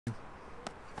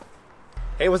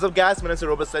Hey, what's up guys, my name is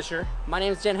Cejnar. My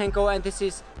name is Hanko and this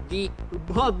is the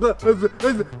Hot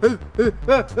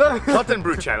and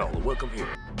Brew channel. Welcome here.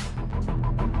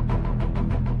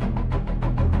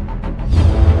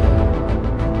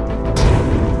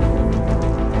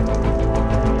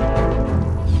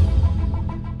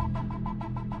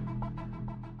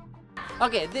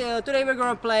 Okay, today we're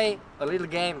gonna play a little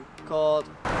game called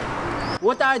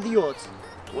What are the odds?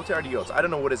 What are the odds? I don't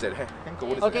know what is it. Hanko,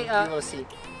 what is Okay, it? we'll see.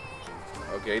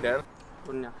 Okay then.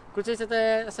 Kluci,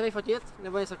 chcete se vyfotit?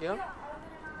 Nebo něco takového?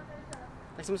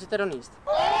 Tak si musíte doníst.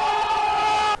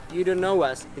 You don't know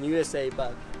us in USA,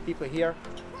 but people here,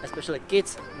 especially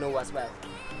kids, know us well.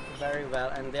 Very well,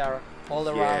 and they are all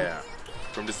around. Yeah,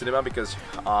 from the cinema because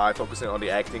I'm focusing on the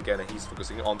acting and he's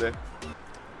focusing on the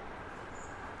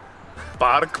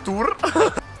park tour.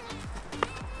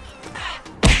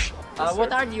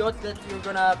 What are the odds that you're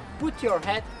gonna put your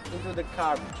head into the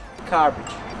garbage?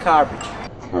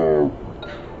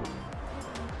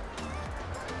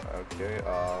 Okay,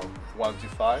 1 to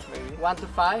 5 maybe? 1 to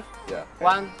 5? Yeah.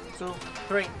 1, 2,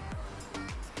 3.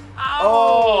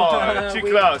 Oh, too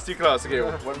close. Okay,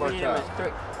 one more time.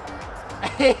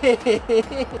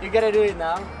 You gotta do it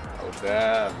now. Oh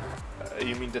damn.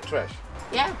 You mean the trash?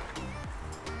 Yeah.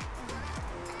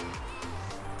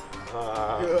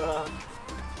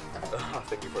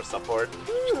 Thank you for support.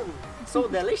 So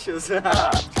delicious.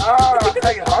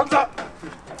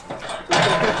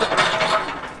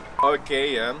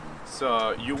 Okay,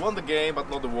 so you won the game but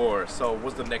not the war, so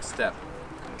what's the next step?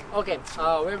 Okay,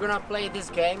 we're gonna play this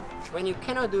game. When you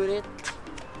cannot do it,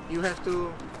 you have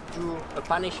to do a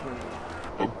punishment.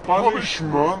 A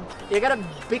punishment? You gotta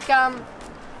become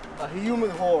a human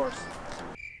horse.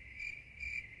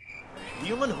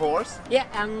 Human horse? Yeah,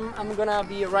 I'm gonna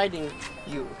be riding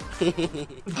you.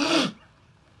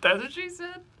 That's what she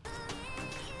said?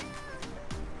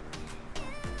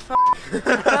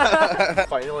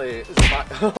 Finally, it's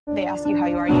my They ask you how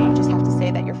you are, you just have to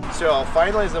say that you're So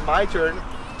finally it's my turn.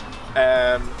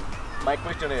 My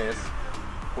question is,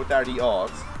 what are the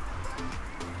odds?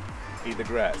 Eat the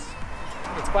grass.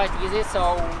 It's quite easy,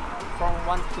 so from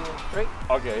 1 to 3.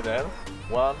 Okay then.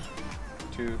 1,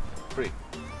 2, 3.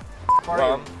 For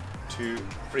 1, 2,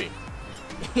 3.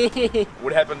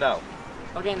 What happened now?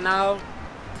 Okay, now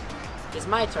it's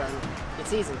my turn.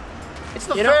 It's easy. It's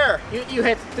not You fair! know, you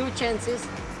had 2 chances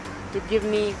to give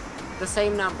me the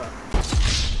same number.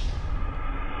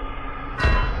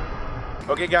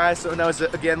 Okay guys, so now it's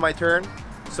again my turn.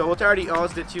 So what are the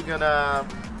odds that you're gonna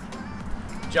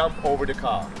jump over the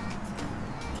car?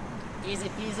 Easy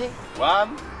peasy.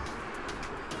 1,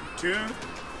 2,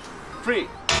 3.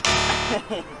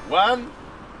 1,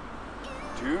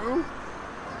 2,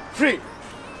 3.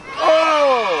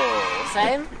 Oh!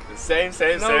 Same? Same,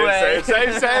 No way.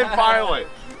 same, finally.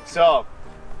 So,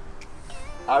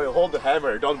 I will hold the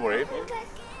hammer, don't worry.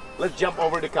 Let's jump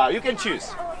over the car. You can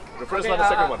choose. The first one, the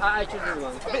second one. I choose this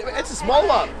one. It's a small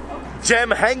one.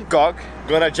 Hanko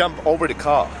gonna jump over the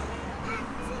car.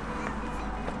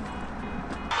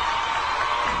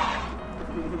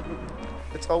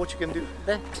 That's all what you can do.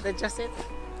 That's just it.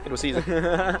 It was easy.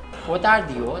 What are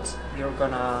the odds you're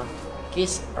gonna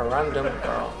kiss a random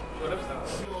girl?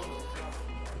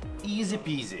 Easy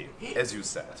peasy, as you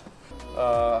said.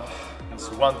 It's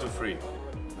 1 to 3.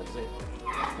 Let's see.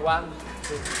 1,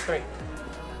 2, 3.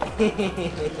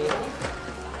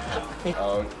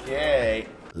 Okay.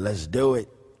 Let's do it.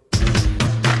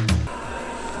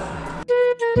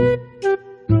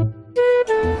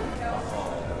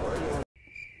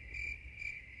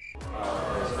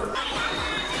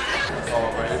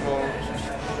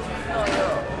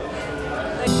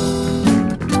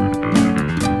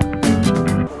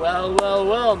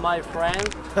 Well, my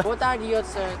friend. What are the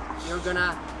odds you're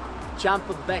gonna jump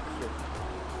a backflip?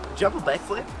 Jump a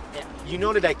backflip? Yeah. You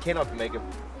know that I cannot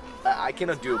I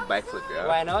cannot do a backflip, yeah?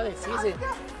 Why not? It's easy.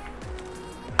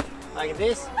 Like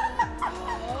this.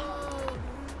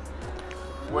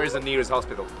 Where's the nearest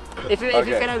hospital? If you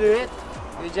cannot do it,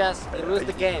 you lose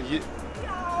the game.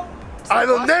 I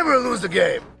will never lose the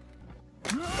game!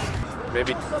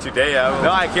 Maybe today I will.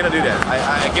 No, I cannot do that.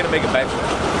 I cannot make a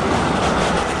backflip.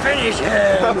 Finish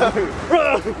him!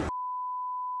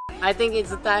 I think it's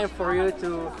the time for you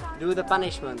to do the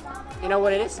punishment. You know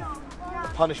what it is?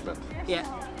 Punishment. Yeah.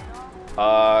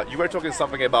 You were talking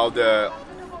something about the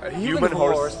human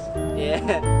horse. Yeah.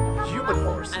 Human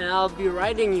horse. And I'll be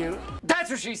riding you.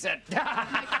 That's what she said.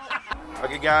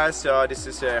 Okay guys, so this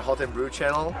is a Hot and Brew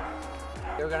channel.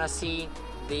 You're gonna see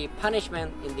the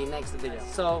punishment in the next video.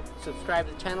 So subscribe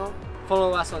to the channel,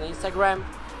 follow us on Instagram,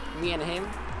 me and him.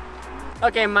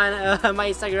 Okay, my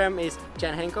Instagram is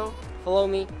Hanko. Follow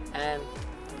me and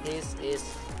His is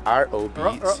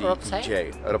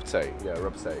R-O-B-C-E-J. Robcej. Yeah,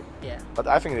 Robcej. yeah. But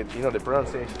I think that, you know, the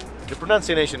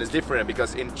pronunciation is different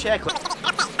because in Czech,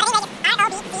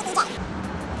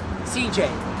 CJ.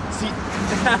 CJ.